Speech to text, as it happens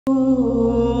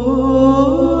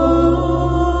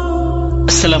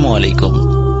আসসালামু আলাইকুম।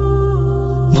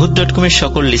 ভূত.com এর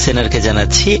সকল লিসেনারকে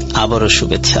জানাচ্ছি আবারও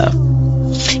শুভেচ্ছা।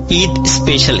 ঈদ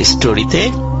স্পেশাল স্টোরিতে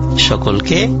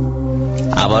সকলকে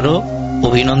আবারও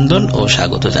অভিনন্দন ও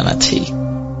স্বাগত জানাচ্ছি।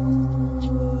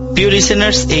 প্রিয়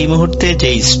লিসেনার্স, এই মুহূর্তে যে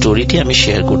স্টোরিটি আমি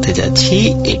শেয়ার করতে যাচ্ছি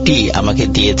এটি আমাকে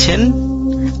দিয়েছেন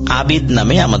আবিদ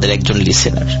নামে আমাদের একজন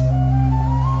লিসেনার।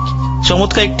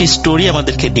 চমৎকার একটি স্টোরি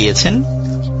আমাদেরকে দিয়েছেন।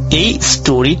 এই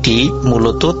স্টোরিটি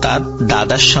মূলত তার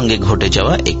দাদার সঙ্গে ঘটে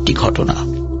যাওয়া একটি ঘটনা।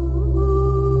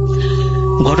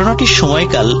 ঘটনাটির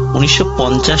সময়কাল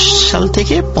 1950 সাল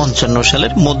থেকে 55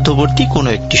 সালের মধ্যবর্তী কোনো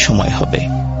একটি সময় হবে।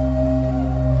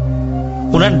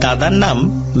 ওনার দাদার নাম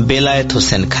বেলায়েত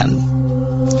হোসেন খান।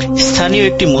 স্থানীয়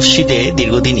একটি মসজিদে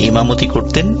দীর্ঘদিন ইমামতি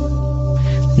করতেন,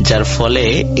 যার ফলে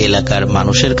এলাকার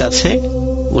মানুষের কাছে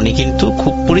উনি কিন্তু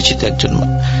খুব পরিচিত একজন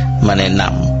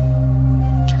নাম।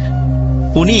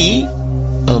 উনি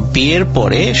বিয়ের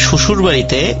পরে শ্বশুর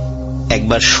বাড়িতে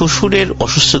একবার শ্বশুরের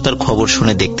অসুস্থতার খবর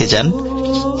শুনে দেখতে যান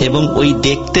এবং ওই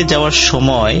দেখতে যাওয়ার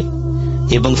সময়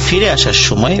এবং ফিরে আসার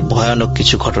সময় ভয়ানক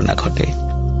কিছু ঘটনা ঘটে।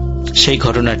 সেই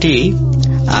ঘটনাটি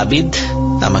আবিদ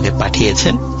আমাকে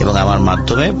পাঠিয়েছেন এবং আমার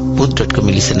মাধ্যমে Bhoot.com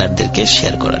লিসেনারদেরকে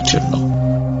শেয়ার করার জন্য।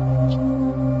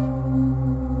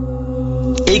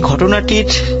 এই ঘটনাটির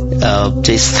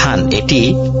যে স্থান এটি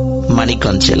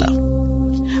মানিকগঞ্জ জেলা।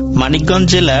 মানিকগঞ্জ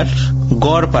জেলার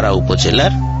গড়পাড়া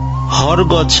উপজেলার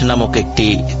হরগজ নামক একটি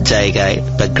জায়গায়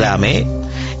বা গ্রামে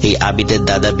এই আবিদের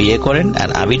দাদা বিয়ে করেন। আর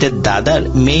আবিদের দাদার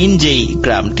মেইন যেই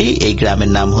গ্রামটি, এই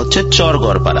গ্রামের নাম হচ্ছে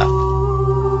চরগড়পাড়া।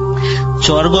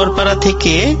 চরগড়পাড়া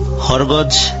থেকে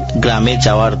হরগজ গ্রামে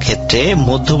যাওয়ার ক্ষেত্রে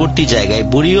মধ্যবর্তী জায়গায়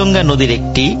বুড়িগঙ্গা নদীর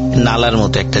একটি নালার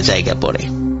মতো একটা জায়গা পড়ে।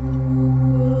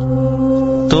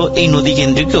 তো এই নদী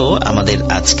কেন্দ্রিকও আমাদের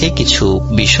আজকে কিছু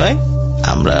বিষয়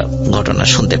আমরা ঘটনা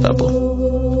শুনতে পাব।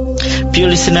 প্রিয়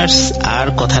লিসেনার্স, আর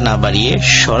কথা না বাড়িয়ে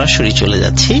সরাসরি চলে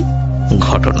যাচ্ছি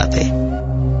ঘটনাতে।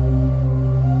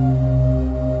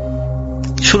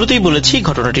 শুরুতেই বলেছি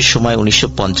ঘটনাটির সময়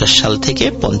 1950 সাল থেকে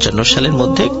 55 সালের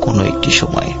মধ্যে কোনো একটি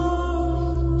সময়।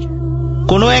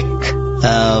 কোনো এক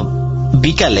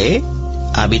বিকালে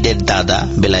আবিদের দাদা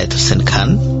বেলায়েত হোসেন খান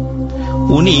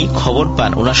উনি খবর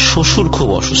পান ওনার শ্বশুর খুব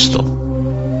অসুস্থ।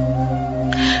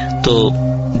 তো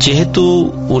যেহেতু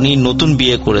উনি নতুন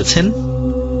বিয়ে করেছেন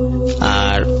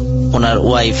আর ওনার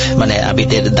ওয়াইফ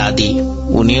আবিদের দাদি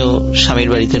উনিও স্বামীর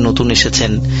বাড়িতে নতুন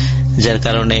এসেছেন, যার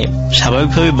কারণে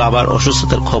স্বাভাবিকভাবে বাবার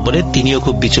অসুস্থতার খবরে তিনিও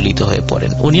খুব বিচলিত হয়ে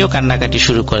পড়েন। উনিও কান্নাকাটি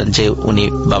শুরু করেন যে উনি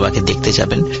বাবাকে দেখতে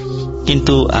যাবেন,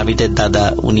 কিন্তু আবিদের দাদা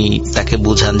উনি তাকে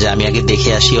বুঝান যে আমি আগে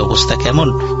দেখে আসি অবস্থা কেমন,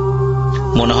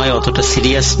 মনে হয় অতটা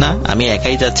সিরিয়াস না, আমি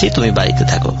একাই যাচ্ছি, তুমি বাড়িতে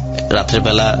থাকো, রাতের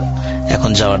বেলা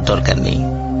এখন যাওয়ার দরকার নেই।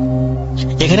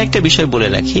 এখানে একটা বিষয় বলে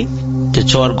রাখি যে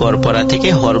চরগড়পাড়া থেকে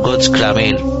হরগজ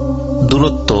গ্রামের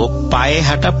দূরত্ব পায়ে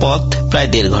হাঁটা পথ প্রায়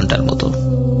 1.5 ঘন্টার মতো।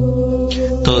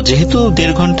 তো যেহেতু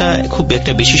 1.5 ঘন্টা খুব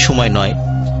একটা বেশি সময় নয়,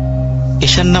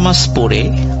 এশার নামাজ পড়ে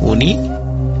উনি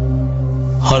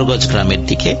হরগজ গ্রামের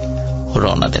দিকে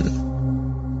রওনা দেন।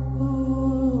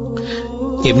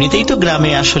 এমনিতেই তো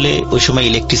গ্রামে আসলে ওই সময়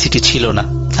ইলেকট্রিসিটি ছিল না,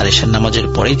 আর এশার নামাজের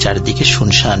পরে চারদিকে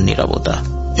শুনশান নীরবতা।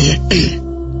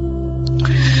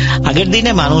 আগের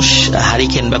দিনে মানুষ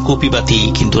হারিকেন বা কুপিবাতি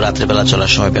কিন্তু রাত্রেবেলা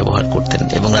চলার সময় ব্যবহার করতেন,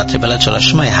 এবং রাত্রেবেলা চলার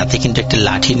সময় হাতে কিন্তু একটা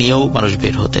লাঠি নিয়েও মানুষ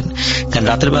বের হতেন, কারণ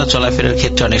রাত্রেবেলা চলাফেরার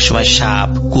ক্ষেত্রে অনেক সময় সাপ,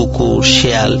 কুকুর,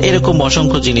 শেয়াল এরকম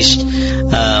অসংখ্য জিনিস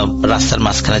রাস্তার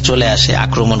মাঝখানে চলে আসে,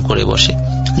 আক্রমণ করে বসে,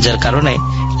 যার কারণে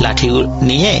লাঠি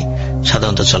নিয়ে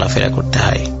সাধারণত চলাফেরা করতে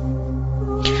হয়।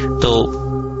 তো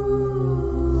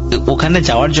ওখানে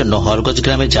যাওয়ার জন্য, হরগজ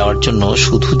গ্রামে যাওয়ার জন্য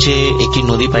শুধু যে একটি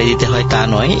নদী পাড়ি দিতে হয় তা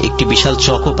নয়, একটি বিশাল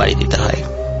চকও পাড়ি দিতে হয়।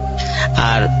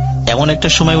 আর এমন একটা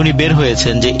সময় উনি বের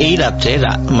হয়েছেন যে এই রাত্রে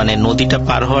নদীটা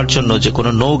পার হওয়ার জন্য যে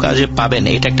কোনো নৌকা যে পাবেন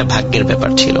এটা একটা ভাগ্যের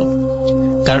ব্যাপার ছিল,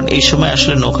 কারণ এই সময়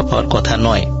আসলে নৌকা পাওয়ার কথা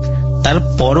নয়।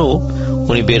 তারপরও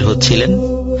উনি বের হচ্ছিলেন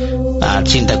আর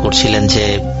চিন্তা করছিলেন যে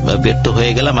বের তো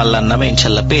হয়ে গেলাম, আল্লাহর নামে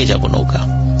ইনশাল্লাহ পেয়ে যাব নৌকা।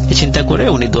 এই চিন্তা করে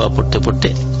উনি দোয়া পড়তে পড়তে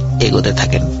এগোতে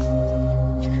থাকেন।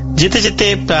 যেতে যেতে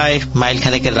প্রায় মাইল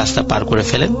খানেকের রাস্তা পার করে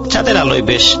ফেলেন। চাঁদের আলোয়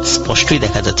বেশ স্পষ্টই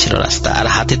দেখা যাচ্ছিল রাস্তা, আর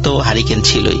হাতে তো হারিকেন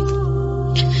ছিলই।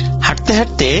 হাঁটতে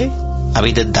হাঁটতে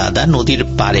আবিদের দাদা নদীর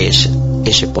পাড়ে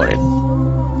এসে পড়েন।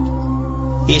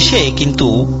 এসে কিন্তু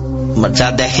যা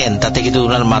দেখেন তাতে কিন্তু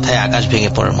ওনার মাথায় আকাশ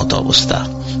ভেঙে পড়ার মতো অবস্থা।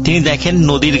 তিনি দেখেন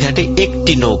নদীর ঘাটে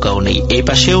একটি নৌকাও নেই, এই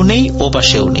পাশেও নেই ও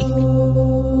পাশেও নেই।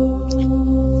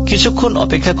 কিছুক্ষণ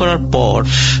অপেক্ষা করার পর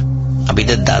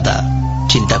আবিদের দাদা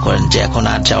চিন্তা করেন যে এখন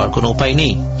আর যাওয়ার কোনো উপায়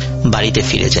নেই, বাড়িতে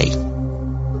ফিরে যাই।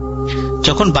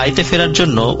 যখন বাড়িতে ফেরার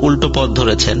জন্য উল্টো পথ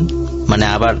ধরেছেন,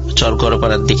 আবার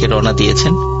চরগড়পাড়ার দিকে রওনা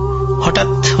দিয়েছেন, হঠাৎ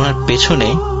ওনার পেছনে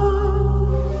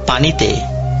পানিতে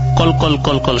কলকল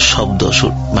কলকল শব্দ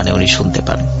উনি শুনতে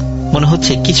পান। মনে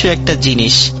হচ্ছে কিছু একটা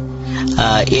জিনিস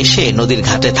এসে নদীর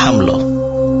ঘাটে থামলো।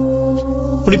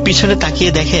 উনি পিছনে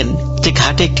তাকিয়ে দেখেন যে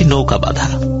ঘাটে একটি নৌকা বাঁধা।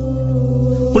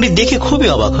 উনি দেখে খুবই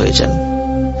অবাক হয়ে যান।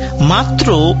 মাত্র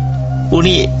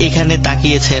উনি এখানে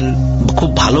তাকিয়েছেন, খুব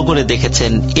ভালো করে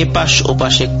দেখেছেন, এপাশ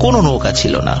ওপাশে কোনো নৌকা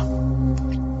ছিল না।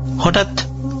 হঠাৎ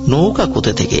নৌকা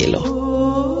কোথা থেকে এলো?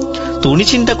 তো উনি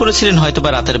চিন্তা করেছিলেন হয়তোবা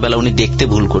রাতের বেলা উনি দেখতে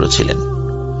ভুল করেছিলেন।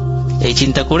 এই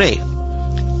চিন্তা করে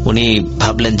উনি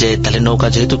ভাবলেন যে তাহলে নৌকা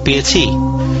যেহেতু পেয়েছি,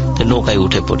 তো নৌকায়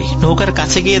উঠে পড়ি। নৌকার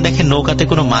কাছে গিয়ে দেখেন নৌকাতে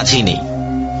কোনো মাঝি নেই।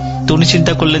 তো উনি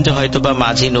চিন্তা করলেন যে হয়তোবা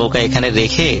মাঝি নৌকা এখানে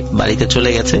রেখে বাড়িতে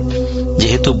চলে গেছে,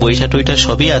 যেহেতু বৈঠা টইটা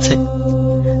সবই আছে।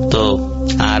 তো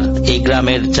আর এই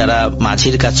গ্রামের যারা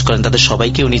মাঝির কাজ করেন তাদের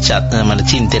সবাইকে উনি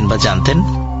চিনতেন বা জানতেন।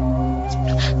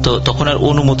 তো তখন আর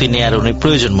অনুমতি নেওয়ার উনি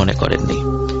প্রয়োজন মনে করেননি,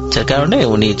 যার কারণে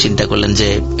উনি চিন্তা করলেন যে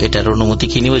এটার অনুমতি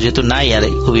কি নিব, যেহেতু নাই, আর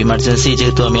খুব ইমার্জেন্সি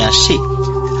যেহেতু আমি আসছি,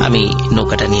 আমি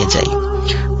নৌকাটা নিয়ে যাই।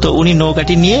 তো উনি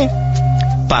নৌকাটি নিয়ে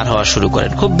পার হওয়া শুরু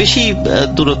করেন। খুব বেশি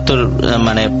দূরত্বর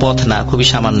পথ না, খুবই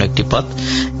সামান্য একটি পথ।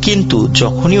 কিন্তু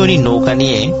যখনই উনি নৌকা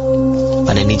নিয়ে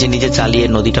নিজে নিজে চালিয়ে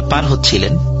নদীটা পার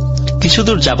হচ্ছিলেন, কিছু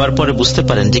দূর যাবার পরে বুঝতে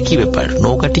পারেন যে কি ব্যাপার,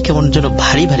 নৌকাটি কেমন যেন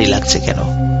ভারী ভারী লাগছে কেন।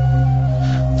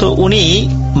 তো উনি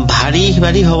ভারী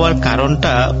ভারী হওয়ার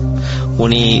কারণটা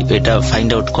উনি এটা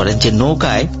ফাইন্ড আউট করেন যে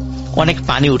নৌকায় অনেক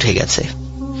পানি উঠে গেছে।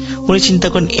 উনি চিন্তা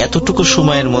করেন এতটুকু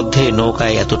সময়ের মধ্যে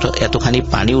নৌকায় এতখানি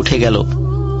পানি উঠে গেল।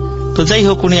 তো যাই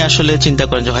হোক, উনি আসলে চিন্তা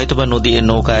করেন যে হয়তোবা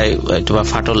নৌকায় হয়তোবা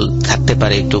ফাটল থাকতে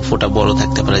পারে, একটু ফোঁটা বড়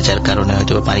থাকতে পারে, যার কারণে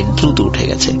হয়তোবা পানি দ্রুত উঠে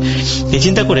গেছে। এই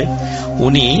চিন্তা করে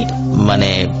উনি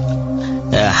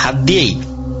হাত দিয়েই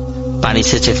পানি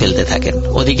সেচে ফেলতে থাকেন।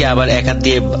 ওদিকে আবার এক হাত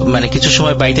দিয়ে কিছু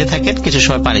সময় বাইতে থাকেন, কিছু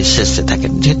সময় পানি সেচতে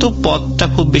থাকেন। যেহেতু পথটা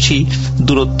খুব বেশি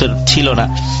দূরত্ব ছিল না,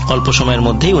 অল্প সময়ের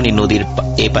মধ্যেই উনি নদীর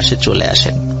এই পাশে চলে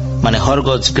আসেন,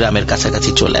 হরগজ গ্রামের কাছাকাছি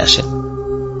চলে আসেন।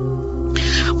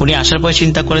 উনি আসার পর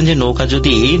চিন্তা করেন যে নৌকা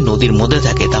যদি নদীর মধ্যে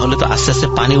থাকে তাহলে তো আস্তে আস্তে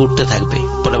পানি উঠতে থাকবে,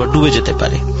 পরে আবার ডুবে যেতে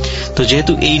পারে। তো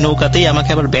যেহেতু এই নৌকাতেই আমাকে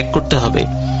আবার ব্যাক করতে হবে,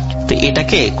 তো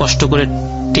এটাকে কষ্ট করে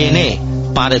টেনে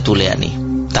পাড়ে তুলে আনি।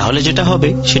 তাহলে যেটা হবে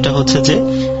সেটা হচ্ছে যে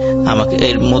আমাকে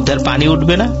এর মধ্যে আর পানি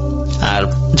উঠবে না, আর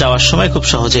যাওয়ার সময় খুব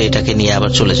সহজে এটাকে নিয়ে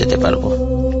আবার চলে যেতে পারবো।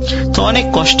 তো অনেক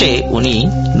কষ্টে উনি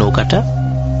নৌকাটা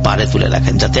পাড়ে তুলে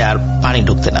রাখেন যাতে আর পানি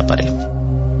ঢুকতে না পারে।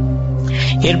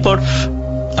 এরপর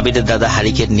আবিদের দাদা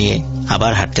হারিকেন নিয়ে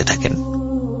আবার হাঁটতে থাকেন।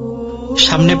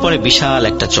 সামনে পড়ে বিশাল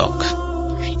একটা চক।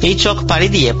 এই চক পাড়ি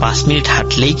দিয়ে 5 মিনিট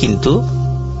হাঁটলেই কিন্তু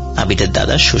আবিদের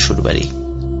দাদার শ্বশুর বাড়ি।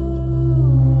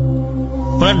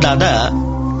 ওনার দাদা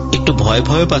একটু ভয়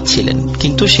ভয় পাচ্ছিলেন,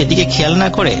 কিন্তু সেদিকে খেয়াল না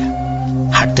করে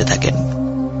হাঁটতে থাকেন।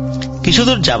 কিছু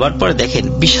দূর যাবার পরে দেখেন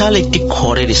বিশাল একটি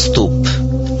খড়ের স্তূপ।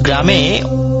 গ্রামে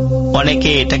অনেকে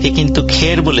এটাকে কিন্তু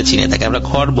খের বলে চিনে থাকে, আমরা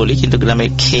খড় বলি, কিন্তু গ্রামে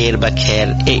খের বা খের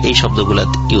এই শব্দগুলো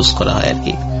ইউজ করা হয় আর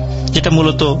কি, যেটা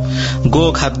মূলত গো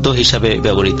খাদ্য হিসাবে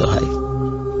ব্যবহৃত হয়।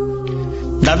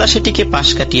 দাদা সেটিকে পাশ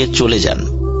কাটিয়ে চলে যান।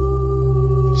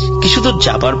 কিছু দূর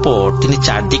যাবার পর তিনি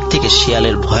চারদিক থেকে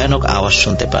শিয়ালের ভয়ানক আওয়াজ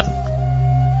শুনতে পান।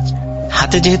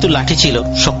 হাতে যেহেতু লাঠি ছিল,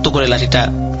 শক্ত করে লাঠিটা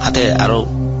হাতে আরো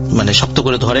শক্ত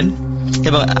করে ধরেন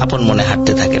এবং আপন মনে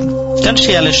হাঁটতে থাকেন, কারণ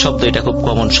শিয়ালের শব্দ এটা খুব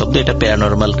কমন শব্দ, এটা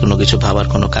প্যারানর্মাল কোনো কিছু ভাবার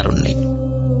কোনো কারণ নেই।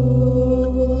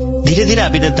 ধীরে ধীরে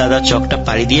আবিদের দাদা চকটা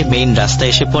পাড়ি দিয়ে মেইন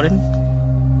রাস্তায় এসে পড়েন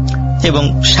এবং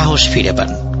সাহস ফিরে পান।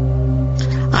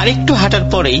 আরেকটু হাঁটার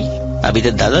পরেই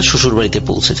আবিদের দাদা শ্বশুর বাড়িতে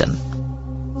পৌঁছে যান।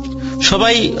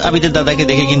 সবাই আবিদের দাদাকে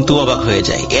দেখে কিন্তু অবাক হয়ে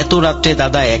যায়, এত রাত্রে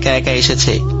দাদা একা একা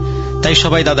এসেছে। তাই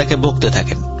সবাই দাদাকে বকতে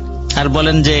থাকেন আর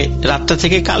বলেন যে রাতটা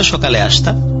থেকে কাল সকালে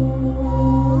আসতা।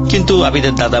 কিন্তু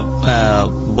আবিদের দাদা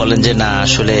বলেন যে না,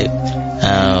 আসলে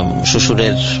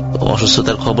শ্বশুরের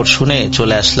অসুস্থতার খবর শুনে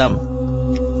চলে আসলাম।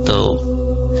 তো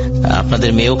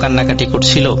আপনাদের মেয়েও কান্নাকাটি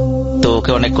করছিল, তো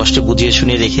ওকে অনেক কষ্টে বুঝিয়ে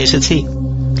শুনিয়ে রেখে এসেছি,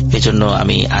 এজন্য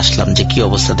আমি আসলাম যে কি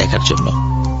অবস্থা দেখার জন্য।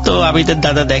 তো আবিদের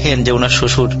দাদা দেখেন যে ওনার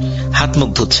শ্বশুর হাত মুখ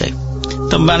ধুচ্ছে,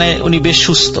 তো উনি বেশ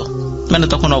সুস্থ,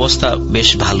 তখন অবস্থা বেশ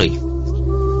ভালোই।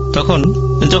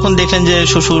 যখন দেখলেন যে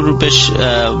শ্বশুর বেশ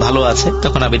ভালো আছে,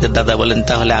 তখন আবিদের দাদা বলেন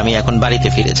তাহলে আমি এখন বাড়িতে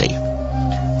ফিরে যাই,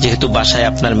 যেহেতু বাসায়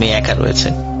আপনার মেয়ে একা রয়েছে,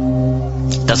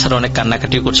 তাছাড়া অনেক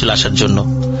কান্নাকাটি করছিল আসার জন্য,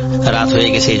 রাত হয়ে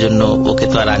গেছে, এই জন্য ওকে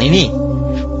তো আর আনিনি,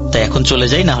 তাই এখন চলে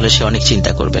যাই, না হলে সে অনেক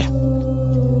চিন্তা করবে।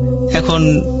 এখন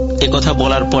এ কথা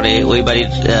বলার পরে ওই বাড়ির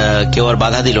কেউ আর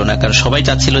বাধা দিল না, কারণ সবাই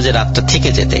চাচ্ছিল যে রাতটা থেকে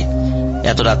যেতে,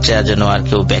 এত রাত্রে যেন আর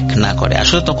কেউ ব্যাক না করে।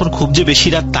 আসলে তখন খুব যে বেশি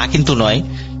রাত তা কিন্তু নয়,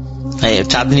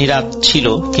 চাঁদনি রাত ছিল,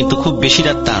 কিন্তু খুব বেশি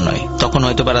রাত তা নয়। তখন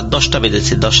হয়তো রাত 10টা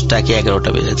বেজেছে, 10টা কি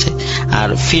 11টা বেজেছে, আর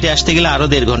ফিরে আসতে গেলে আরো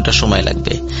 1.5 ঘন্টা সময়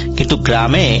লাগবে। কিন্তু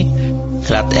গ্রামে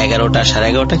রাত 11টা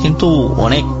 11:30 কিন্তু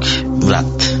অনেক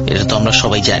রাত, এটা তো আমরা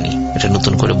সবাই জানি, এটা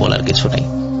নতুন করে বলার কিছু নাই।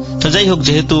 তো যাই হোক,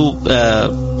 যেহেতু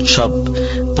সব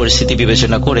পরিস্থিতি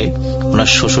বিবেচনা করে ওনার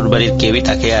শ্বশুর বাড়ির কেউই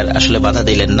তাকে আর আসলে বাধা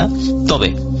দিলেন না। তবে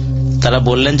তারা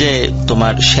বললেন যে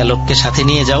তোমার শ্যালককে সাথে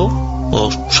নিয়ে যাও, ও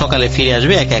সকালে ফিরে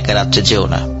আসবে, একা একা রাত্রে যেও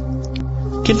না।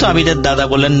 কিন্তু আবিদের দাদা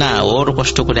বললেন না, ওর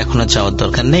কষ্ট করে এখনো যাওয়ার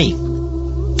দরকার নেই,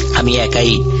 আমি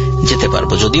একাই যেতে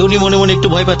পারবো। যদিও উনি মনে মনে একটু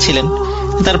ভয় পাচ্ছিলেন,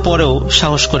 তারপরেও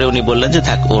সাহস করে উনি বললেন যে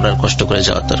থাক, ওর আর কষ্ট করে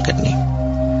যাওয়ার দরকার নেই।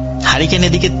 হারিকেন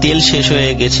এদিকে তেল শেষ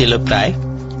হয়ে গেছিল প্রায়,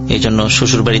 এই জন্য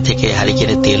শ্বশুর বাড়ি থেকে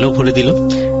হারিকেনে তেলও ভরে দিল।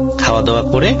 খাওয়া দাওয়া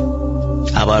করে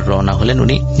আবার রওনা হলেন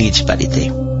উনি নিজ বাড়িতে।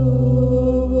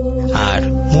 আর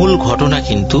মূল ঘটনা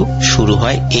কিন্তু শুরু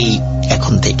হয় এই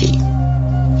এখন থেকেই।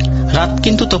 রাত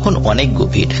কিন্তু তখন অনেক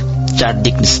গভীর,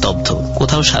 চারদিক নিস্তব্ধ,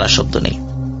 কোথাও সারা শব্দ নেই।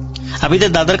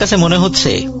 আবিদের দাদার কাছে মনে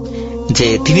হচ্ছে যে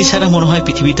তিনি ছাড়া মনে হয়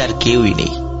পৃথিবীতে আর কেউই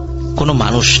নেই, কোনো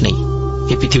মানুষ নেই,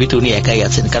 এই পৃথিবীতে উনি একাই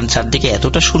আছেন। কারণ চারদিকে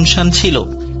এতটা শুনশান ছিল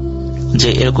যে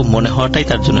এরকম মনে হওয়াটাই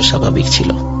তার জন্য স্বাভাবিক ছিল।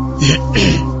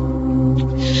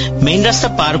 মেইন রাস্তা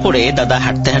পার করে দাদা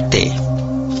হাঁটতে হাঁটতে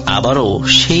আবারও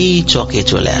সেই চকে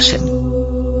চলে আসেন।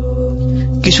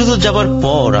 কিছু দূর যাবার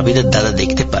পর আবিদের দাদা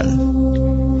দেখতে পান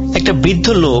একটা বৃদ্ধ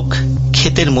লোক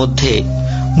ক্ষেতের মধ্যে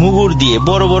মুগুর দিয়ে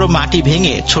বড় বড় মাটি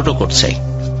ভেঙে ছোট করছে।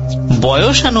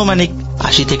 বয়স আনুমানিক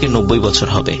 80 থেকে 90 বছর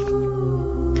হবে।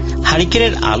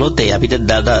 হারিকেনের আলোতে আবিদের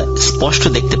দাদা স্পষ্ট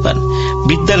দেখতে পান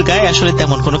বৃদ্ধার গায়ে আসলে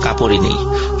তেমন কোনো কাপড়ই নেই,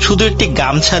 শুধু একটি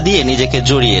গামছা দিয়ে নিজেকে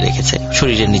জড়িয়ে রেখেছে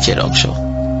শরীরের নিচের অংশ।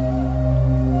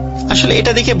 আসলে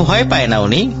এটা দেখে ভয় পায় না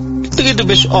উনি, কিন্তু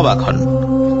বেশ অবাক হন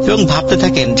এবং ভাবতে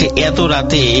থাকেন যে এত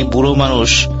রাতে এই বুড়ো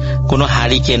মানুষ কোনো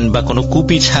হারিকেন বা কোনো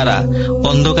কুপি ছাড়া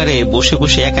অন্ধকারে বসে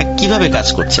বসে একা কিভাবে কাজ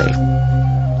করছে।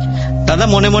 দাদা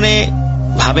মনে মনে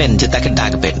ভাবেন যে তাকে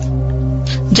ডাকবেন,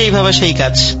 যেইভাবে সেই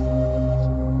কাজ।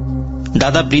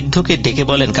 দাদা বৃদ্ধকে ডেকে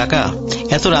বলেন, কাকা,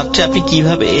 এত রাত্রে আপনি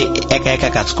কিভাবে একা একা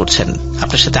কাজ করছেন?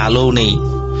 আপনার সাথে আলোও নেই,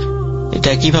 এটা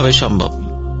কিভাবে সম্ভব?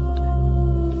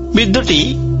 বৃদ্ধটি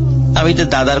আবিদের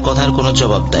দাদার কথার কোনো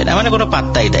জবাব দেয় না, মানে কোনো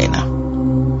পাত্তাই দেয় না।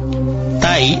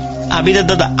 তাই আবিদের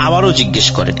দাদা আবারও জিজ্ঞেস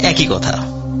করেন একই কথা।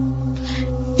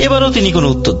 এবারও তিনি কোনো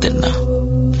উত্তর দেন না।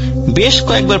 বেশ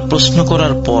কয়েকবার প্রশ্ন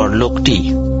করার পর লোকটি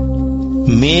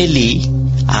মেয়েলি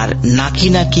আর নাকি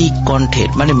নাকি কণ্ঠের,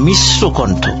 মানে মিশ্র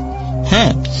কণ্ঠ,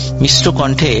 মিশ্র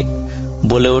কণ্ঠে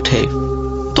বলে ওঠে,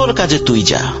 তোর কাজে তুই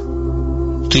যা,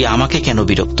 তুই আমাকে কেন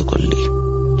বিরক্ত করলি?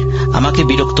 আমাকে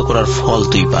বিরক্ত করার ফল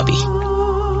তুই পাবি।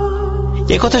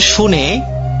 একথা শুনে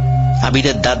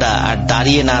আবিদের দাদা আর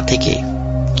দাঁড়িয়ে না থেকে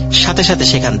সাথে সাথে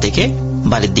সেখান থেকে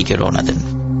বাড়ির দিকে রওনা দেন।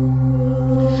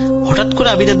 হঠাৎ করে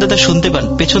আবিদের দাদা শুনতে পান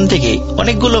পেছন থেকে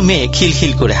অনেকগুলো মেয়ে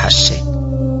খিলখিল করে হাসছে।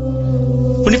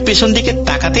 উনি পেছন দিকে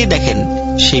তাকাতেই দেখেন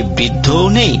সেই বৃদ্ধও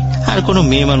নেই আর কোনো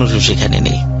মেয়ে মানুষও সেখানে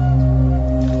নেই।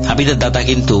 আবিদের দাদা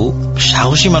কিন্তু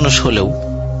সাহসী মানুষ হলেও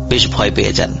বেশ ভয়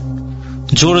পেয়ে যান,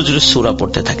 জোরে জোরে সূরা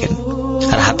পড়তে থাকেন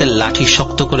আর হাতের লাঠি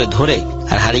শক্ত করে ধরে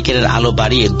আর হারিকেনের আলো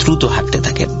বাড়িয়ে দ্রুত হাঁটতে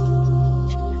থাকেন।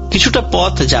 কিছুটা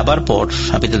পথ যাবার পর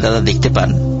আবিদের দাদা দেখতে পান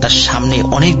তার সামনে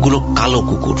অনেকগুলো কালো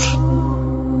কুকুর।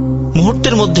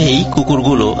 মুহূর্তের মধ্যেই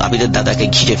কুকুরগুলো আবিদের দাদাকে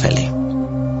ঘিরে ফেলে।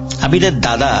 আবিদের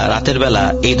দাদা রাতের বেলা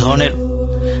এই ধরনের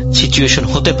সিচুয়েশন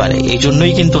হতে পারে এই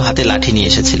জন্যই কিন্তু হাতে লাঠি নিয়ে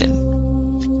এসেছিলেন।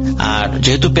 আর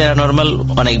যেহেতু প্যারানর্মাল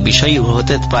অনেক বিষয়ই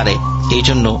হতে পারে, এই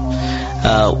জন্য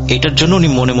এটার জন্য উনি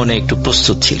মনে মনে একটু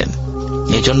প্রস্তুত ছিলেন।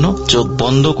 এই জন্য চোখ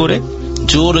বন্ধ করে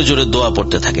জোরে জোরে দোয়া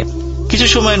পড়তে থাকেন। কিছু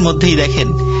সময়ের মধ্যেই দেখেন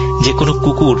যে কোনো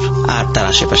কুকুর আর তার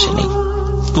আশেপাশে নেই।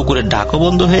 কুকুরের ডাকও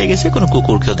বন্ধ হয়ে গেছে, কোনো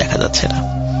কুকুরকেও দেখা যাচ্ছে না।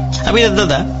 আবিদের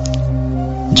দাদা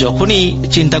যখনই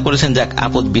চিন্তা করেছেন যাক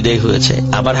আপদ বিদায় হয়েছে,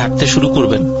 আবার হাঁটতে শুরু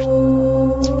করবেন,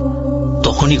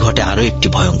 তখনই ঘটে আরো একটি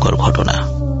ভয়ঙ্কর ঘটনা।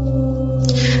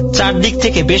 চারদিক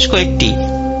থেকে বেশ কয়েকটি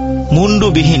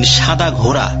মুন্ডুবিহীন সাদা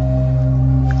ঘোড়া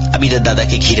আবিদের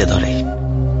দাদাকে ঘিরে ধরে।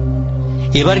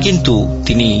 এবার কিন্তু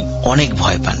তিনি অনেক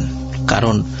ভয় পান,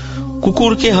 কারণ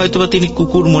কুকুরকে হয়তোবা তিনি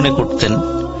কুকুর মনে করতেন,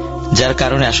 যার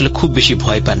কারণে আসলে খুব বেশি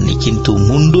ভয় পাননি। কিন্তু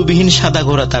মুন্ডুবিহীন সাদা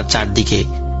ঘোড়া তার চারদিকে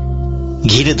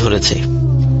ঘিরে ধরেছে,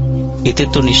 এতে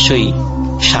তো নিশ্চয়ই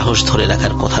সাহস ধরে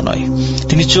রাখার কথা নয়।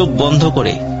 তিনি চোখ বন্ধ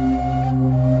করে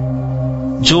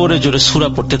জোরে জোরে সূরা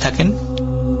পড়তে থাকেন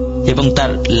এবং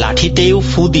তার লাঠিতেও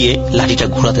ফু দিয়ে লাঠিটা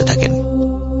ঘোরাতে থাকেন।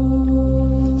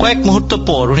 কয়েক মুহূর্ত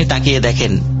পর উনি তাকিয়ে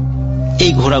দেখেন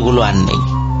এই ঘোড়াগুলো আর নেই।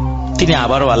 তিনি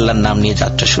আবারও আল্লাহর নাম নিয়ে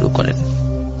যাত্রা শুরু করেন।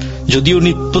 যদিও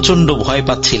উনি প্রচন্ড ভয়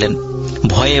পাচ্ছিলেন,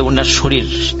 ভয়ে ওনার শরীর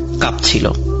কাঁপছিল,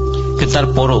 কিন্তু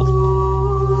তারপরও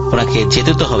ওনাকে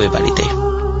যেতে তো হবে বাড়িতে।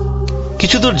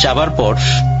 কিছু দূর যাবার পর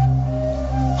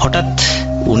হঠাৎ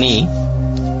উনি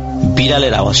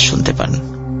বিড়ালের আওয়াজ শুনতে পান,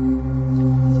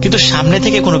 কিন্তু কিন্তু সামনে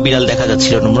থেকে কোনো বিড়াল দেখা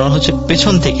যাচ্ছিল না। মনে হচ্ছে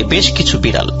পেছন থেকে বেশ কিছু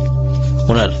বিড়াল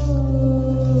ওনার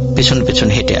পেছন পেছন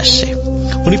হেঁটে আসছে।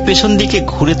 উনি পেছন দিকে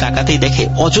ঘুরে তাকাতেই দেখে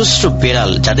অজস্র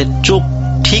বিড়াল, যাদের চোখ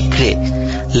ঠিকরে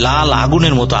লাল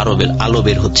আগুনের মতো আলো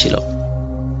বের হচ্ছিল।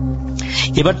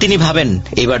 এবার তিনি ভাবেন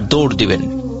এবার দৌড় দিবেন,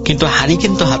 কিন্তু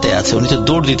হারিকেন তো হাতে আছে, উনি তো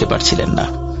দৌড় দিতে পারছিলেন না।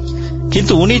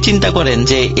 কিন্তু উনি চিন্তা করেন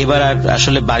যে এবার আর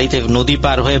আসলে বাড়িতে, নদী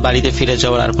পার হয়ে বাড়িতে ফিরে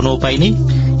যাওয়ার আর কোনো উপায় নেই,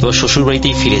 এবার শ্বশুর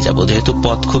বাড়িতেই ফিরে যাব, যেহেতু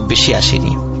পথ খুব বেশি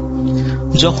আসেনি।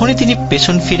 যখনই তিনি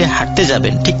পেছন ফিরে হাঁটতে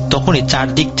যাবেন, ঠিক তখনই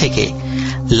চারদিক থেকে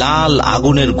লাল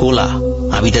আগুনের গোলা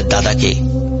আবিদের দাদাকে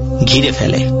ঘিরে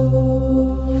ফেলে।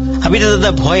 আবিদের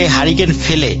দাদা ভয়ে হারিকেন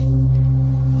ফেলে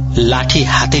লাঠি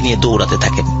হাতে নিয়ে দৌড়াতে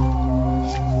থাকেন।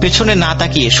 পেছনে না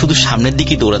তাকিয়ে শুধু সামনের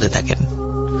দিকে দৌড়াতে থাকেন।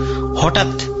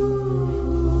 হঠাৎ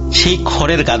সেই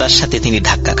খড়ের গাদার সাথে তিনি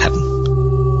ধাক্কা খান।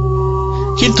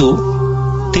 কিন্তু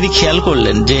তিনি খেয়াল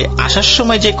করলেন যে আসার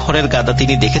সময় যে খড়ের গাদা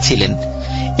তিনি দেখেছিলেন,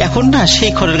 এখন না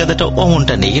সেই খড়ের গাদাটা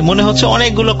অমনটা নেই। মনে হচ্ছে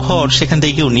অনেকগুলো খড় সেখান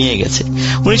থেকে কেউ নিয়ে গেছে।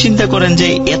 উনি চিন্তা করেন যে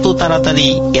এত তাড়াতাড়ি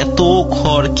এত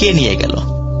খড় কে নিয়ে গেল।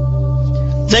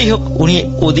 যাই হোক, উনি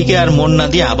ওদিকে আর মন না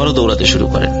দিয়ে আবারও দৌড়াতে শুরু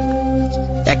করেন।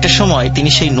 একটা সময় তিনি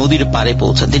সেই নদীর পাড়ে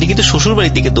পৌঁছান। তিনি কিন্তু শ্বশুর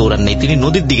বাড়ির দিকে দৌড়ান নেই, তিনি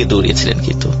নদীর দিকে দৌড়িয়েছিলেন।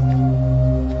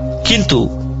 কিন্তু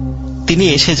তিনি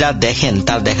এসে যা দেখেন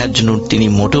তার দেখার জন্য তিনি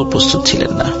মোটেও প্রস্তুত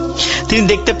ছিলেন না। তিনি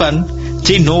দেখতে পান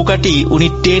যে নৌকাটি উনি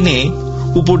টেনে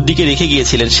উপর দিকে রেখে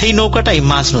গিয়েছিলেন, সেই নৌকাটাই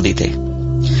মাঝ নদীতে।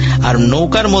 আর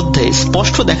নৌকার মধ্যে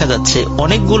স্পষ্ট দেখা যাচ্ছে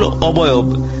অনেকগুলো অবয়ব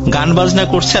গান বাজনা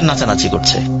করছে আর নাচানাচি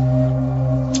করছে।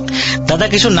 দাদা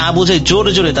কিছু না বুঝে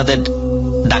জোরে জোরে তাদের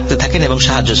ডাকতে থাকেন এবং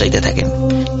সাহায্য চাইতে থাকেন,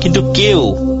 কিন্তু কেউ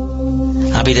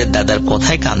আবিদের দাদার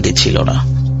কথায় কান দিচ্ছিল না।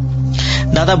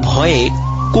 দাদা ভয়ে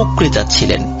কুঁকড়ে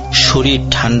যাচ্ছিলেন, শরীর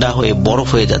ঠান্ডা হয়ে বরফ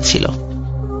হয়ে যাচ্ছিল।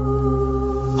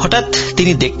 হঠাৎ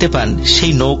তিনি দেখতে পান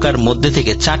সেই নৌকার মধ্যে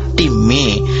থেকে 4টি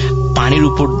মেয়ে পানির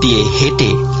উপর দিয়ে হেঁটে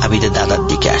আবিদের দাদার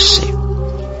দিকে আসছে।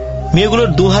 মেয়েগুলোর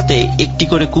দুহাতে একটি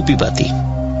করে কুপিপাতি।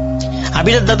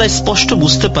 আবিদের দাদা স্পষ্ট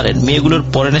বুঝতে পারেন মেয়েগুলোর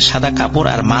পরনে সাদা কাপড়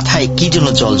আর মাথায় কি যেন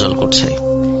জলজল করছে।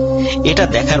 এটা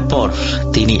দেখার পর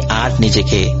তিনি আর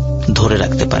নিজেকে ধরে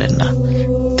রাখতে পারেন না,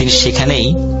 তিনি সেখানেই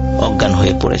অজ্ঞান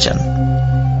হয়ে পড়ে যান।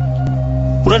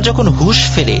 ওনার যখন হুঁশ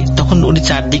ফেরে তখন উনি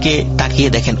চারদিকে তাকিয়ে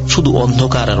দেখেন শুধু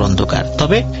অন্ধকার আর অন্ধকার।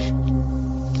 তবে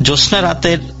জ্যোৎস্না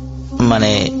রাতের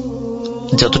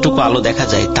যতটুকু আলো দেখা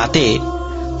যায় তাতে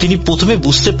তিনি প্রথমে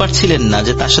বুঝতে পারছিলেন না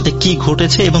যে তার সাথে কি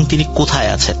ঘটেছে এবং তিনি কোথায়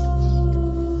আছেন।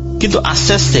 কিন্তু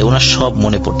আস্তে আস্তে ওনার সব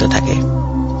মনে পড়তে থাকে।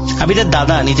 আবিদের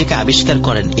দাদা নিজেকে আবিষ্কার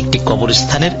করেন একটি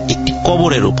কবরস্থানের একটি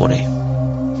কবরের উপরে।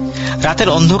 রাতের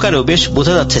অন্ধকারেও বেশ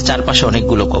বোঝা যাচ্ছে চারপাশে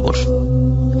অনেকগুলো কবর।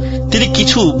 তিনি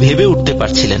কিছু ভেবে উঠতে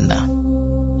পারছিলেন না।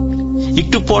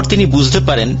 একটু পর তিনি বুঝতে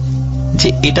পারেন যে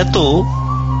এটা তো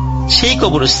সেই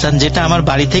কবরস্থান যেটা আমার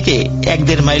বাড়ি থেকে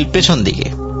 1-1.5 মাইল পেছন দিকে।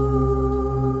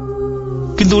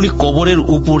 কিন্তু উনি কবরের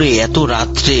উপরে এত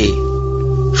রাত্রে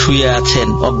শুয়ে আছেন,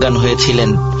 অজ্ঞান হয়েছিলেন।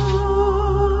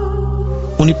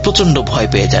 উনি প্রচন্ড ভয়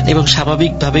পেয়ে যান এবং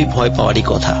স্বাভাবিকভাবেই ভয় পাওয়ারই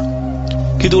কথা,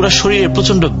 কিন্তু ওনার শরীরে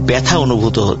প্রচন্ড ব্যথা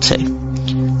অনুভূত হচ্ছে।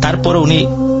 তারপরে উনি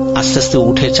আস্তে আস্তে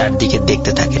উঠে চারদিকে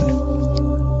দেখতে থাকেন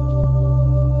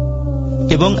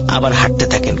এবং আবার হাঁটতে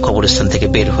থাকেন কবরস্থান থেকে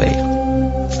বের হয়ে,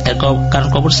 কারণ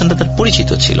কবরস্থানটা তার পরিচিত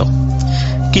ছিল।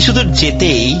 কিছুদূর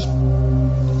যেতেই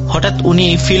হঠাৎ উনি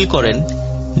ফিল করেন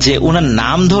যে ওনার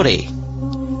নাম ধরে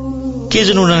কে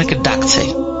যেন ওনাকে ডাকছে।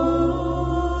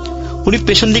 উনি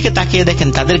পেছন দিকে তাকিয়ে দেখেন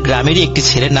তাদের গ্রামেরই একটি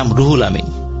ছেলের নাম রুহুল আমিন।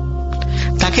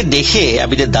 তাকে দেখে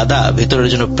আবিদের দাদা ভেতরের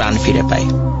জন্য প্রাণ ফিরে পায়।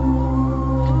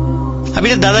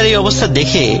 আবিদের দাদার এই অবস্থা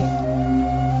দেখে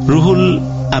রুহুল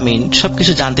আমিন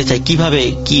সবকিছু জানতে চায়, কিভাবে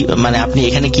আপনি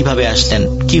এখানে কিভাবে আসলেন,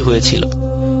 কি হয়েছিল।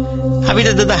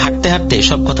 আবিদের দাদা হাঁটতে হাঁটতে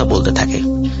সব কথা বলতে থাকে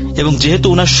এবং যেহেতু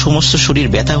ওনার সমস্ত শরীর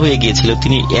ব্যথা হয়ে গিয়েছিল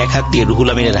তিনি এক হাত দিয়ে রুহুল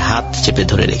আমিনের হাত চেপে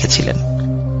ধরে রেখেছিলেন।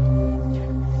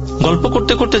 গল্প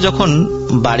করতে করতে যখন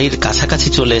বাড়ির কাছাকাছি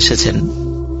চলে এসেছেন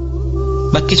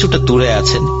বা কিছুটা দূরে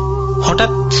আছেন,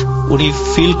 হঠাৎ উনি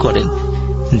ফিল করেন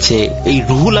যে এই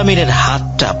রুহুল আমিনের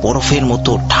হাতটা বরফের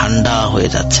মতো ঠান্ডা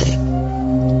হয়ে যাচ্ছে।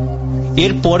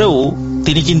 এরপরেও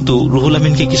তিনি কিন্তু রুহুল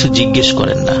আমিনকে কিছু জিজ্ঞেস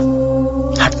করেন না,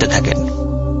 হাঁটতে থাকেন।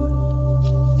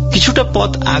 কিছুটা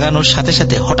পথ আগানোর সাথে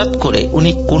সাথে হঠাৎ করে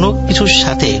উনি কোনো কিছুর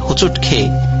সাথে হোঁচট খেয়ে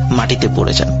মাটিতে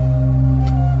পড়ে যান।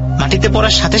 মাটিতে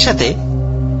পড়ার সাথে সাথে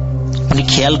উনি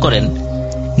খেয়াল করেন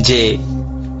যে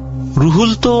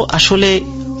রুহুল তো আসলে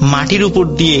মাটির উপর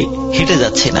দিয়ে হেঁটে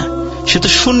যাচ্ছে না, সে তো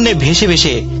শূন্যে ভেসে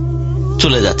ভেসে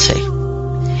চলে যাচ্ছে।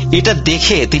 এটা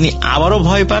দেখে তিনি আবারও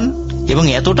ভয় পান এবং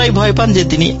এতটাই ভয় পান যে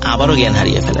তিনি আবারও জ্ঞান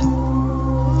হারিয়ে ফেলেন।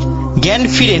 জ্ঞান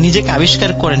ফিরে নিজেকে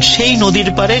আবিষ্কার করেন সেই নদীর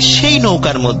পাড়ে, সেই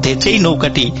নৌকার মধ্যে, সেই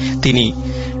নৌকাটি তিনি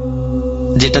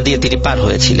যেটা দিয়ে তিনি পার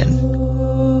হয়েছিলেন।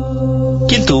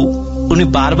 কিন্তু উনি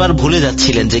বারবার ভুলে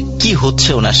যাচ্ছিলেন যে কি হচ্ছে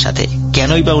ওনার সাথে,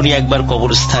 কেনই বা উনি একবার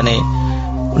কবরস্থানে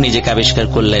নিজেকে আবিষ্কার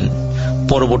করলেন,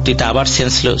 পরবর্তীতে আবার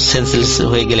সেন্সলেস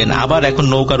হয়ে গেলেন, আবার এখন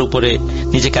নৌকার উপরে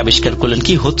নিজেকে আবিষ্কার করলেন,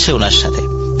 কি হচ্ছে ওনার সাথে।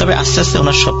 তবে আস্তে আস্তে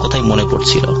ওনার সব কথাই মনে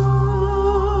পড়ছিল।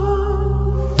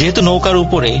 যেহেতু নৌকার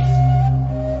উপরে,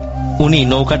 উনি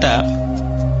নৌকাটা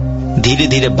ধীরে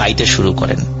ধীরে বাইতে শুরু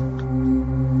করেন।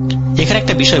 এখানে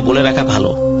একটা বিষয় বলে রাখা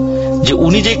ভালো যে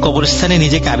উনি যে কবরস্থানে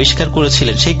নিজেকে আবিষ্কার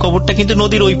করেছিলেন সেই কবরটা কিন্তু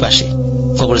নদীর ওই পাশে,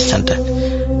 কবরস্থানটা।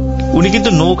 উনি কিন্তু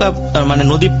নৌকা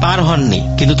নদী পার হননি,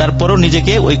 কিন্তু তারপরও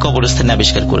নিজেকে ওই কবরস্থানে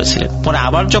আবিষ্কার করেছিলেন। পরে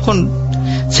আবার যখন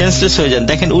সেন্সলেস হয়ে যান,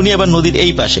 দেখেন উনি আবার নদীর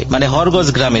এই পাশে, হরগজ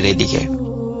গ্রামের এইদিকে।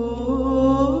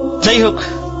 যাই হোক,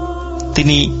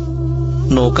 তিনি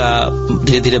নৌকা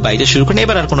ধীরে ধীরে বাইতে শুরু করেন।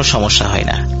 এবার আর কোনো সমস্যা হয়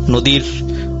না। নদীর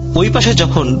ওই পাশে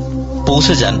যখন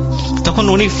পৌঁছে যান, তখন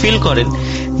উনি ফিল করেন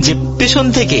যে পেছন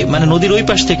থেকে, নদীর ওই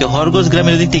পাশ থেকে, হরগজ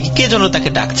গ্রামের দিক থেকে কে যেন তাকে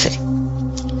ডাকছে।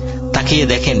 তাকিয়ে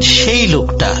দেখেন সেই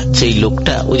লোকটা, যেই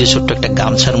লোকটা ওই যে ছোট্ট একটা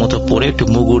গামছার মতো পরে একটু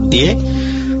মুগুর দিয়ে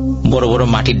বড় বড়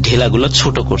মাটির ঢেলাগুলো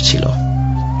ছোট করছিল।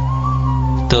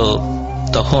 তো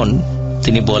তখন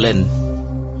তিনি বলেন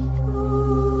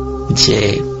যে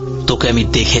তোকে আমি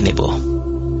দেখে নেব।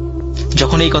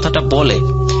 যখন এই কথাটা বলে,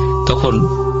 তখন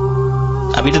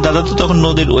আবিদের দাদা তো তখন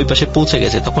নদীর ওই পাশে পৌঁছে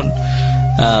গেছে। তখন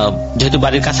যেহেতু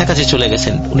বাড়ির কাছাকাছি চলে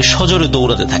গেছেন, উনি সজোরে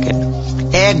দৌড়াতে থাকেন।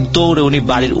 এক দৌড়ে উনি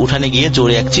বাড়ির উঠানে গিয়ে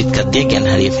জোরে এক চিৎকার দিয়ে জ্ঞান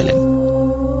হারিয়ে ফেলেন।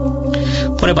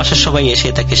 পরে বাসার সবাই এসে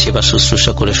তাকে সেবা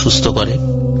শুশ্রূষা করে সুস্থ করে।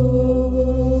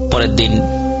 পরের দিন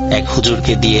এক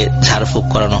হুজুরকে দিয়ে ঝাড়ফুঁক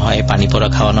করানো হয়, পানি পড়া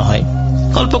খাওয়ানো হয়।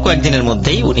 অল্প কয়েকদিনের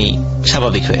মধ্যেই উনি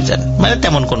স্বাভাবিক হয়ে যান,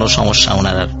 তেমন কোনো সমস্যা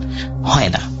ওনার আর হয়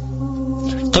না।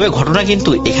 তবে ঘটনা কিন্তু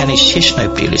এখানে শেষ নয়,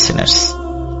 প্রিয় লিসেনার্স।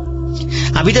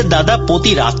 আবিদের দাদা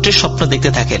প্রতি রাত্রে স্বপ্ন দেখতে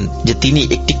থাকেন যে তিনি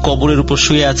একটি কবরের উপর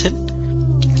শুয়ে আছেন,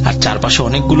 আর চারপাশে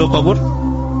অনেকগুলো কবর,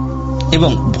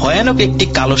 এবং ভয়ানক একটি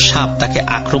কালো সাপ তাকে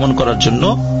আক্রমণ করার জন্য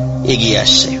এগিয়ে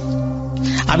আসছে।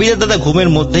 আবিদের দাদা ঘুমের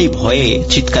মধ্যেই ভয়ে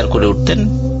চিৎকার করে উঠতেন।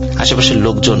 আশেপাশের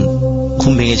লোকজন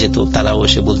ঘুম ভেঙে যেত, তারাও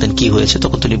এসে বলতেন কি হয়েছে।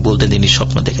 তখন তিনি বলতেন তিনি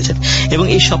স্বপ্ন দেখেছেন, এবং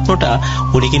এই স্বপ্নটা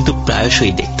উনি কিন্তু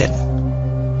প্রায়শই দেখতেন।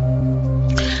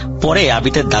 পরে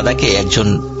আবিদের দাদাকে একজন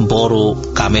বড়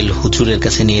কামেল হুজুরের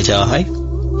কাছে নিয়ে যাওয়া হয়।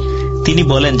 তিনি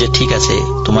বলেন যে ঠিক আছে,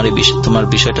 তোমার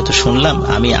বিষয়টা তো শুনলাম,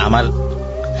 আমি আমার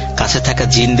কাছে থাকা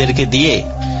জিনদেরকে দিয়ে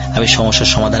আমি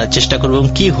সমস্যার সমাধানের চেষ্টা করব, এবং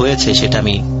কি হয়েছে সেটা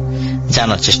আমি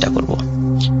জানার চেষ্টা করব।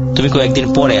 তুমি কয়েকদিন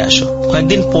পরে আসো।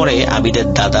 কয়েকদিন পরে আবিদের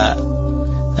দাদা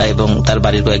এবং তার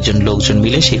বাড়ির কয়েকজন লোকজন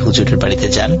মিলে সেই হুজুরের বাড়িতে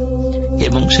যান,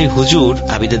 এবং সেই হুজুর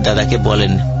আবিদের দাদাকে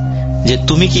বলেন যে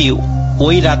তুমি কি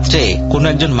ওই রাত্রে কোন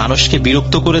একজন মানুষকে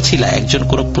বিরক্ত করেছিলা, একজন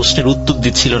কোন প্রশ্নের উত্তর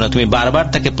দিচ্ছিল না, তুমি বারবার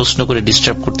তাকে প্রশ্ন করে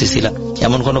ডিস্টার্ব করতেছিলা,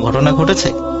 এমন কোন ঘটনা ঘটেছে?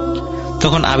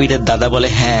 তখন আবিদের দাদা বলে,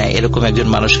 হ্যাঁ, এরকম একজন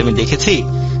মানুষকে আমি দেখেছি।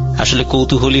 আসলে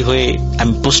কৌতূহলী হয়ে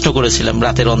আমি প্রশ্ন করেছিলাম,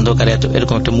 রাতের অন্ধকারে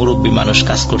এরকম একটা মুরব্বী মানুষ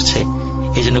কাজ করছে,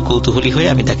 এই জন্য কৌতূহলী হয়ে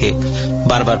আমি তাকে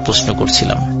বারবার প্রশ্ন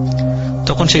করছিলাম।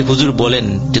 তখন সেই হুজুর বলেন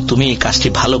যে তুমি এই কাজটি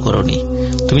ভালো করোনি।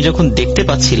 তুমি যখন দেখতে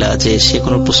পাচ্ছিলা যে সে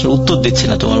কোনো প্রশ্নের উত্তর দিচ্ছে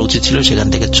না, তোমার উচিত ছিল সেখান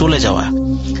থেকে চলে যাওয়া।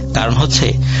 কারণ হচ্ছে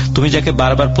তুমি যাকে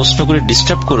বারবার প্রশ্ন করে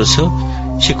ডিস্টার্ব করেছো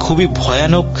সে খুবই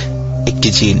ভয়ানক একটি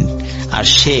জিন, আর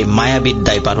সে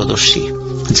মায়াবিদ্যায় পারদর্শী,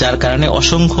 যার কারণে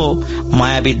অসংখ্য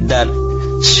মায়াবিদ্যার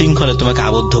শৃঙ্খলে তোমাকে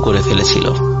আবদ্ধ করে ফেলেছিল।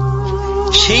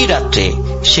 সেই রাত্রে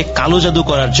সে কালো জাদু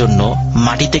করার জন্য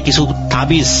মাটিতে কিছু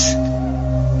তাবিজ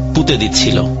পুঁতে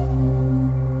দিচ্ছিল,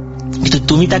 কিন্তু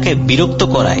তুমি তাকে বিরক্ত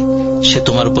করায় সে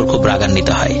তোমার উপর খুব রাগান্বিত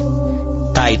হয়,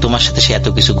 তাই তোমার সাথে সে এত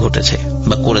কিছু ঘটেছে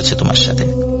বা করেছে তোমার সাথে।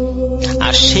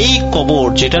 আর সেই কবর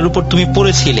যেটার উপর তুমি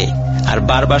পড়েছিলে আর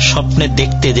বারবার স্বপ্নে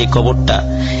দেখতে যে কবরটা,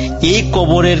 এই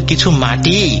কবরের কিছু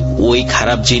মাটি ওই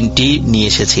খারাপ জিনটি নিয়ে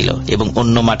এসেছিল এবং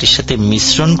অন্য মাটির সাথে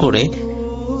মিশ্রণ করে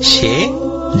সে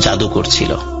জাদু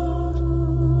করছিল।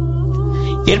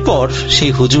 এরপর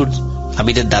সেই হুজুর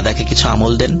আবিদের দাদাকে কিছু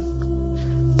আমল দেন,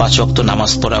 5 ওয়াক্ত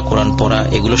নামাজ পড়া, কোরআন পড়া,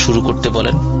 এগুলো শুরু করতে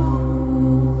বলেন।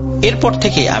 এরপর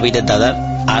থেকে আবিদের দাদার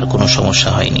আর কোনো সমস্যা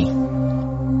হয়নি।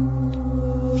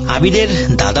 আবিদের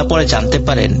দাদা পরে জানতে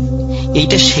পারেন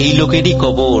এইটা সেই লোকেরই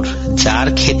কবর যার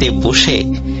খেতে বসে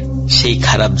সেই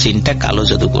খারাপ জিনটা কালো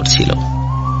জাদু করছিল।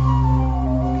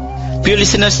 প্রিয়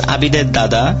লিসেনার্স, আবিদের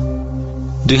দাদা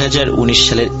 2019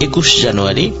 সালের 21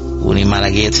 জানুয়ারি উনি মারা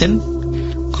গিয়েছেন।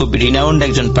 খুব রিনাউন্ড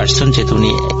একজন পার্সন, যেহেতু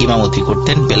উনি ইমামতি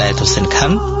করতেন, বেলায়েত হোসেন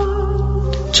খান,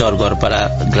 চরগড়পাড়া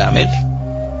গ্রামের।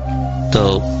 তো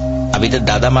আবিদের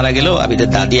দাদা মারা গেলেও আবিদের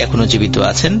দাদি এখনো জীবিত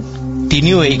আছেন।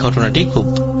 তিনিও এই ঘটনাটি খুব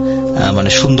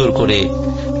সুন্দর করে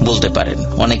বলতে পারেন।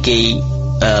 অনেকেই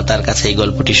তার কাছে এই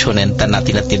গল্পটি শোনেন, তার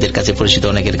নাতি নাতনিদের কাছে, পরিচিত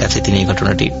অনেকের কাছে তিনি এই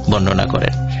ঘটনাটি বর্ণনা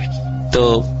করেন।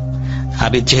 তো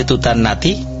আবিদ যেহেতু তার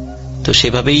নাতি, তো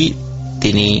সেভাবেই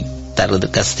তিনি তার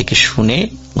কাছ থেকে শুনে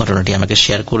ঘটনাটি আমাকে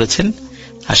শেয়ার করেছেন।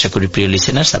 আশা করি প্রিয়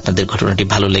লিসেনার্স আপনাদের ঘটনাটি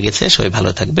ভালো লেগেছে। সবাই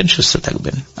ভালো থাকবেন, সুস্থ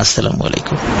থাকবেন। আসসালামু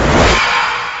আলাইকুম।